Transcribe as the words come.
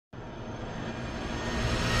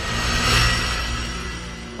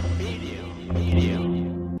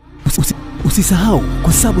Usisahau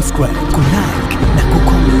kusubscribe, kulike na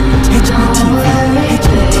kucomment. HBTV.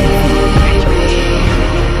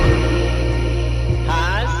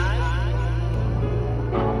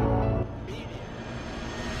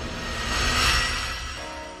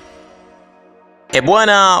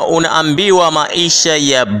 Bwana, unaambiwa maisha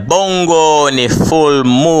ya bongo ni full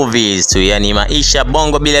movies tu, yani maisha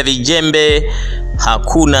bongo bila vijembe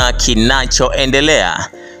hakuna kinachoendelea.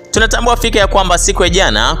 Tunatambua fika ya kwamba siku ya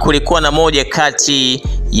jana kulikuwa na moja kati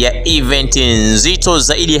ya event nzito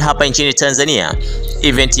zaidi hapa nchini Tanzania,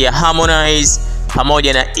 event ya Harmonize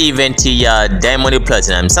pamoja na event ya Diamond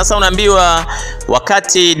Platnumz. Sasa unaambiwa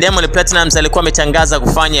wakati Diamond Platnumz alikuwa ametangaza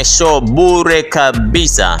kufanya show bure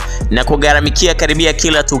kabisa na kugharamikia karibia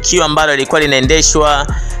kila tukio ambalo lilikuwa linaendeshwa,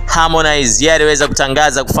 Harmonize aliweza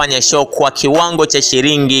kutangaza kufanya show kwa kiwango cha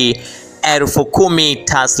shilingi 10,000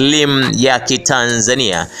 taslim ya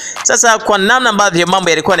Kitanzania. Sasa kwa namna ambavyo mambo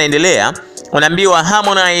yalikuwa yanaendelea, unaambiwa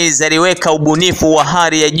Harmonize aliweka ubunifu wa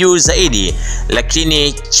hali ya juu zaidi,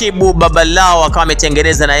 lakini Chibu Babalao akawa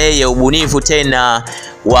ametengeneza na yeye ubunifu tena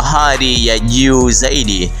wa hali ya juu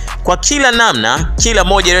zaidi. Kwa kila namna, kila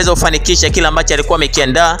mmoja aliweza kufanikisha kila ambacho alikuwa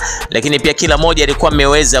amekiandaa, lakini pia kila mmoja alikuwa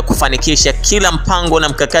ameweza kufanikisha kila mpango na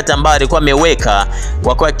mkakati ambao alikuwa ameweka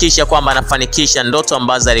kwa kuhakikisha kwamba anafanikisha ndoto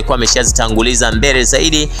ambazo alikuwa ameshazitanguliza mbele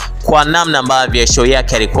zaidi kwa namna ambavyo show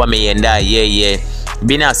yake alikuwa ameiandaa yeye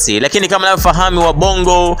binafsi. Lakini kama unavyofahamu wa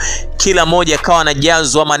bongo, kila mmoja akawa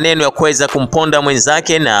anajazwa maneno ya kuweza kumponda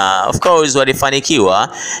mwenzake, na of course walifanikiwa.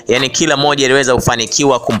 Yani kila mmoja aliweza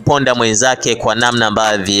kufanikiwa kumponda mwenzake kwa namna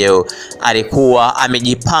ambavyo alikuwa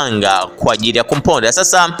amejipanga kwa ajili ya kumponda.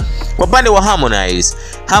 Sasa kwa upande wa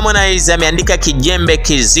Harmonize ameandika kijembe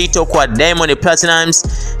kizito kwa Diamond Platnumz,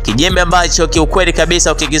 kijembe ambacho kiukweli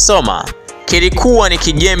kabisa ukikisoma kilikuwa ni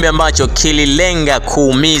kijembe ambacho kililenga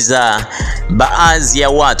kuumiza baadhi ya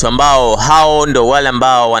watu ambao hao ndo wale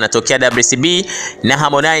ambao wanatokea WCB, na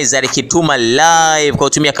Harmonize alikituma live kwa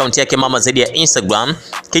kutumia akaunti yake mama zaidi ya Instagram,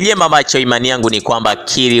 kijembe ambacho imani yangu ni kwamba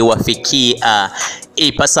kiliwafikia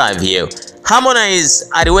ipasavyo. Harmonize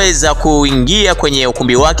aliweza kuingia kwenye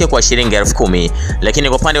ukumbi wake kwa shilingi 10,000, lakini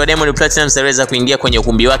kwa upande wa Diamond Platnumz aliweza kuingia kwenye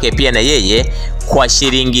ukumbi wake pia na yeye kwa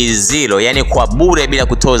shilingi 0, yani kwa bure bila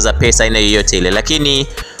kutoza pesa aina yoyote ile. Lakini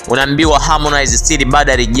unaambiwa Harmonize still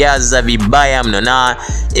bado alijaza vibaya mno, na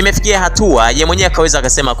imefikia hatua yeye mwenyewe akaweza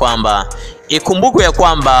akasema kwamba ikumbukwe ya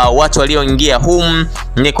kwamba watu walioingia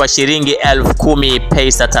ni kwa shilingi 10,000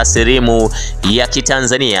 pesa taslimu ya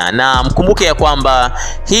Kitanzania, na mkumbuke ya kwamba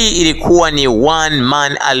hii ilikuwa ni one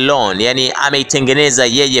man alone, yani ameitengeneza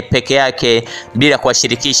yeye peke yake bila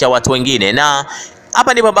kuwashirikisha watu wengine. Na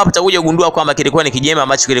hapa ndipo ambapo tutakuja kugundua kwamba kilikuwa ni kijembe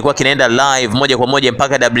ambacho kilikuwa kinaenda live moja kwa moja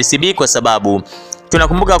mpaka WCB, kwa sababu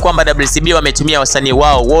tunakumbuka kwamba WCB wametumia wasanii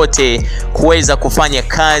wao wote kuweza kufanya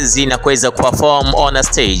kazi na kuweza kuperform on a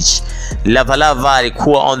stage. Lava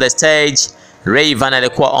alikuwa on the stage, Rayvanny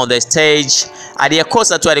alikuwa on the stage.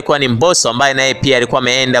 Aliyekosa tu alikuwa ni Mbosso, ambaye naye pia alikuwa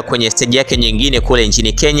ameenda kwenye stage yake nyingine kule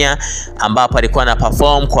nchini Kenya, ambapo alikuwa na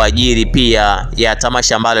perform kwa ajili pia ya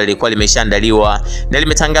tamasha ambalo lilikuwa limeshaandaliwa na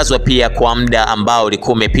limetangazwa pia kwa muda ambao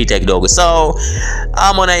ulikuwa umepita kidogo. So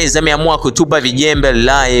Harmonize ameamua kutupa vijembe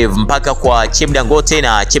live mpaka kwa Chibu Dangote,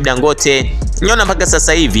 na Chibu Dangote niona mpaka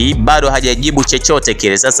sasa hivi bado hajajibu chochote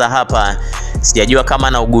kile. Sasa hapa sijajua kama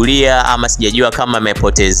anaugulia ama sijajua kama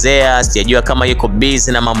amepotezea, sijajua kama yuko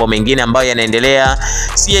busy na mambo mengine ambayo yanaendelea,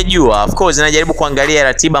 sijajua. Of course najaribu kuangalia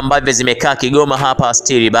ratiba ambavyo zimekaa Kigoma hapa,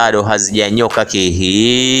 still bado hazijanyoka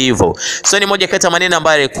hivyo. So ni moja kati ya maneno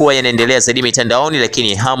ambayo yalikuwa yanaendelea zaidi mitandaoni,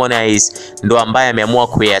 lakini Harmonize ndo ambaye ameamua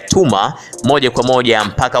kuyatuma moja kwa moja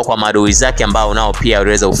mpaka kwa maadui zake ambao nao pia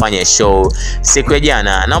waliweza kufanya show siku ya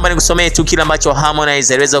jana. Naomba nikusomee tu kila ambacho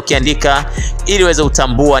Harmonize aliweza kukiandika ili uweze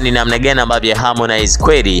kutambua ni namna gani ambavyo Harmonize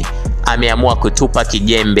kweli ameamua kutupa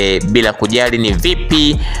kijembe bila kujali ni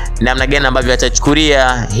vipi, namna gani ambavyo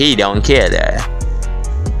atachukulia. He don't care.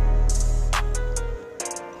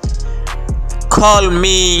 Call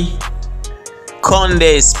me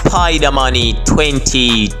Konde Spiderman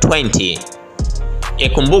 2020.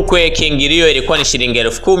 Ikumbukwe kiingilio ilikuwa ni shilingi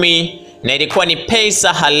 10,000 na ilikuwa ni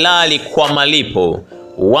pesa halali kwa malipo.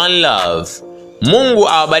 One love. Mungu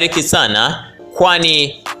awabariki sana,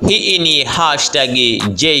 kwani hii ni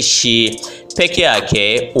 #jeshi peke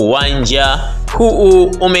yake. Uwanja huu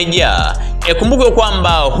umejaa. Kumbuke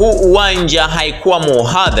kwamba huu uwanja haikuwa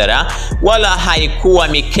muhadhara wala haikuwa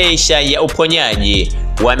mikesha ya uponyaji.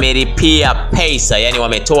 Wamelipia pesa, yani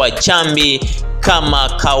wametoa chambi kama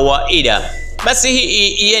kawaida. Basi hii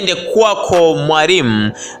iende kwako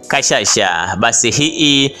mwalimu Kashasha. Basi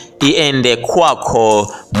hii iende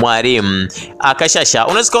kwako mwalimu Kashasha.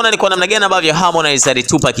 Unaweza kuona ni kwa namna gani ambavyo Harmonize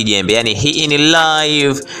alitupa kijembe. Yani hii ni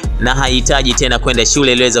live na hahitaji tena kwenda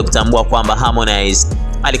shule ili aweze kutambua kwamba Harmonize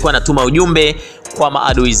alikuwa anatuma ujumbe kwa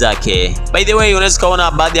maadui zake. By the way, unaweza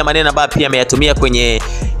kuona baadhi ya maneno ambayo pia ameyatumia kwenye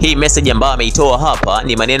hii message ambayo ameitoa hapa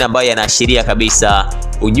ni maneno ambayo yanaashiria kabisa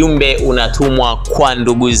ujumbe unatumwa kwa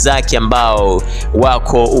ndugu zake ambao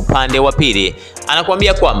wako upande wa pili.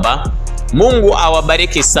 Anakuambia kwamba Mungu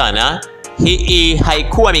awabariki sana. Hii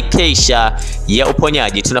haikuwa mikesha ya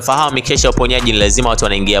uponyaji. Tunafahamu mikesha ya uponyaji ni lazima watu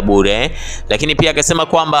wanaingia bure. Lakini pia akasema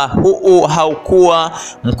kwamba huu haukuwa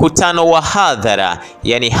mkutano wa hadhara.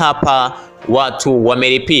 Yani hapa watu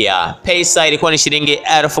wamelipia. Pesa ilikuwa ni shilingi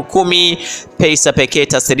 10,000 pesa pekee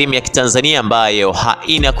taslimu ya Kitanzania ambayo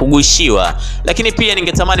haina kugushiwa. Lakini pia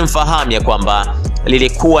ningetamani mfahamu ya kwamba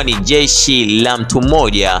lilikuwa ni jeshi la mtu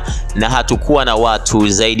mmoja na hatukuwa na watu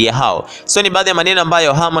zaidi ya hao. So ni baadhi ya maneno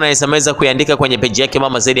ambayo Harmonize ameweza kuandika kwenye page yake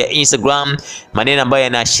mama zaidi ya Instagram, maneno ambayo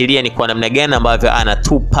yanaashiria ni kwa namna gani ambavyo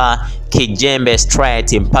anatupa kijembe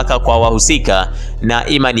straight mpaka kwa wahusika, na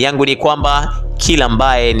imani yangu ni kwamba kila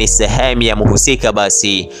ambaye ni sehemu ya mhusika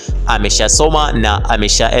basi ameshasoma na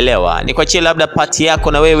ameshaelewa. Nikuachie labda pati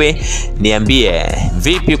yako na wewe niambie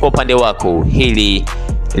vipi kwa upande wako, hili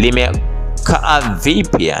limekaa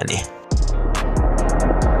vipi yani?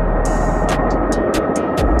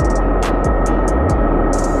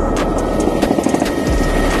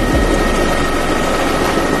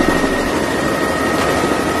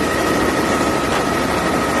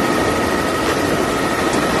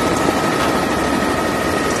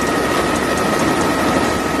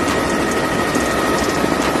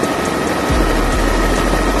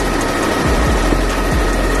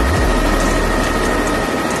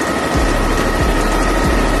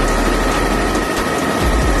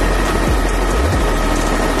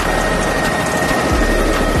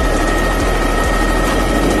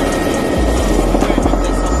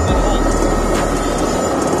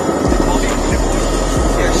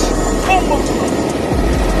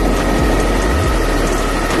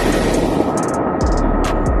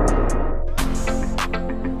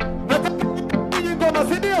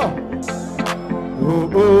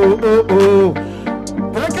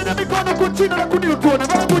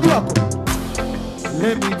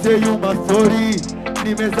 Let me tell you my story.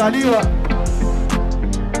 Nimezaliwa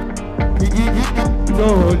kijiji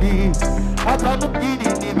Toli, hapa mjini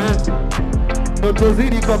ndoto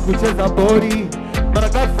zili kwa kucheza boli,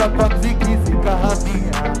 maragasa kwa mziki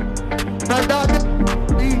zikahamia,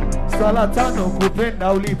 nadani sala tano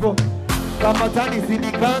kupenda ulipo, kama tani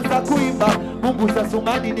nikaanza kuimba, Mungu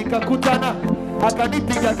sasumani nikakutana,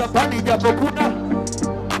 akanipiga kapani japo kuna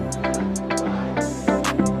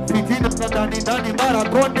ndani mara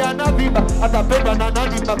konde anavimba, atapenda na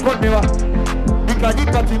nani makondewa,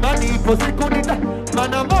 nikajipa timani ipo siku nita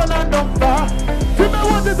mana mbona ndo mfa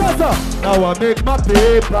tumewote sasa, now I make my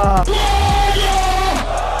paper.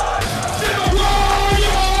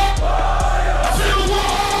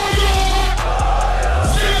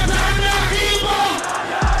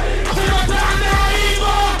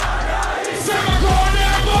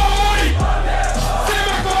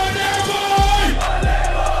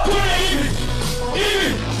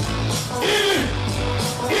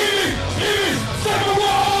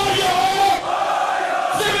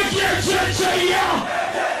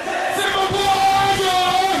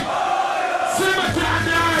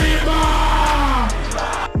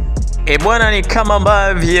 Bwana, ni kama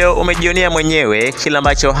ambavyo umejionea mwenyewe kila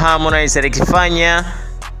ambacho Harmonize alikifanya.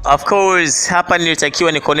 Of course hapa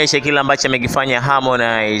nilitakiwa nikuoneshe kila ambacho amekifanya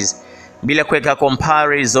Harmonize bila kuweka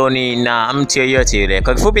comparison na mtu yoyote yule.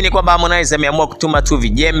 Kwa kifupi ni kwamba Harmonize ameamua kutuma tu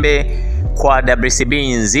vijembe kwa WCB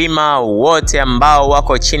nzima, wote ambao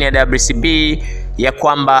wako chini ya WCB, ya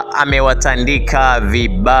kwamba amewatandika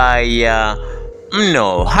vibaya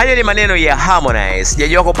mno. Hayo ni maneno ya Harmonize.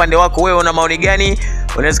 Sijajua kwa upande wako wewe una maoni gani?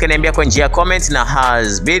 Unaweza kuniambia kwa njia ya comment, na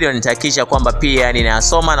has video nitahakikisha kwamba pia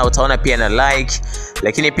ninasoma na utaona pia na like,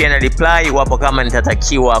 lakini pia na reply wapo kama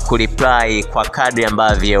nitatakiwa kureply kwa kadri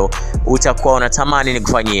ambavyo utakuwa unatamani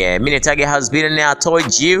nikufanyie. Mimi ni tag has been I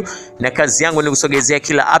told you, na kazi yangu ni kusogezea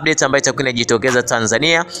kila update ambayo itakuwa inajitokeza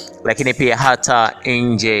Tanzania, lakini pia hata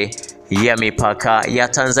nje ya mipaka ya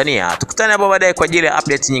Tanzania. Tukutane hapo baadaye kwa ajili ya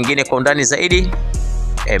update nyingine kwa undani zaidi.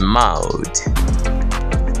 Out.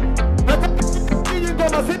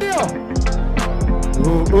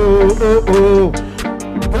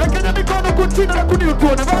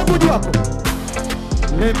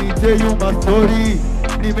 Let me tell you my story.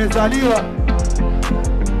 Nimezaliwa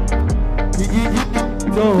kijiji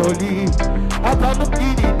Toli, hapa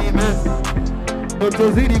mjini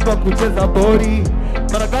ndoto zili kwa kucheza bori,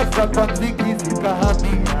 Madagascar kwa mziki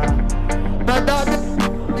zikahamia. Madada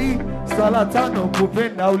sala tano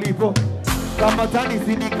kupenda ulivo, kama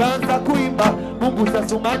tanisi nikaanza kuimba, Mungu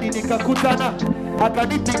sasumani nikakutana,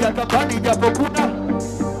 akanipiga kambani japo kuna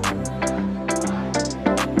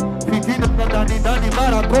fitina ndani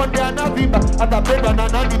mara konde anavimba, atapenda na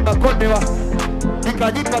nani makondewa,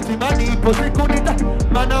 nikajipa timani ipo siku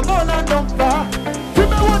mana mbona ndo mfa.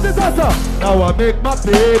 Tumewote sasa, now I make my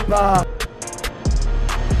paper.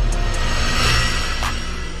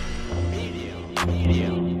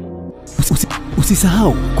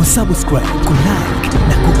 Usisahau kusubscribe, kulike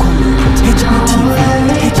na kucomment.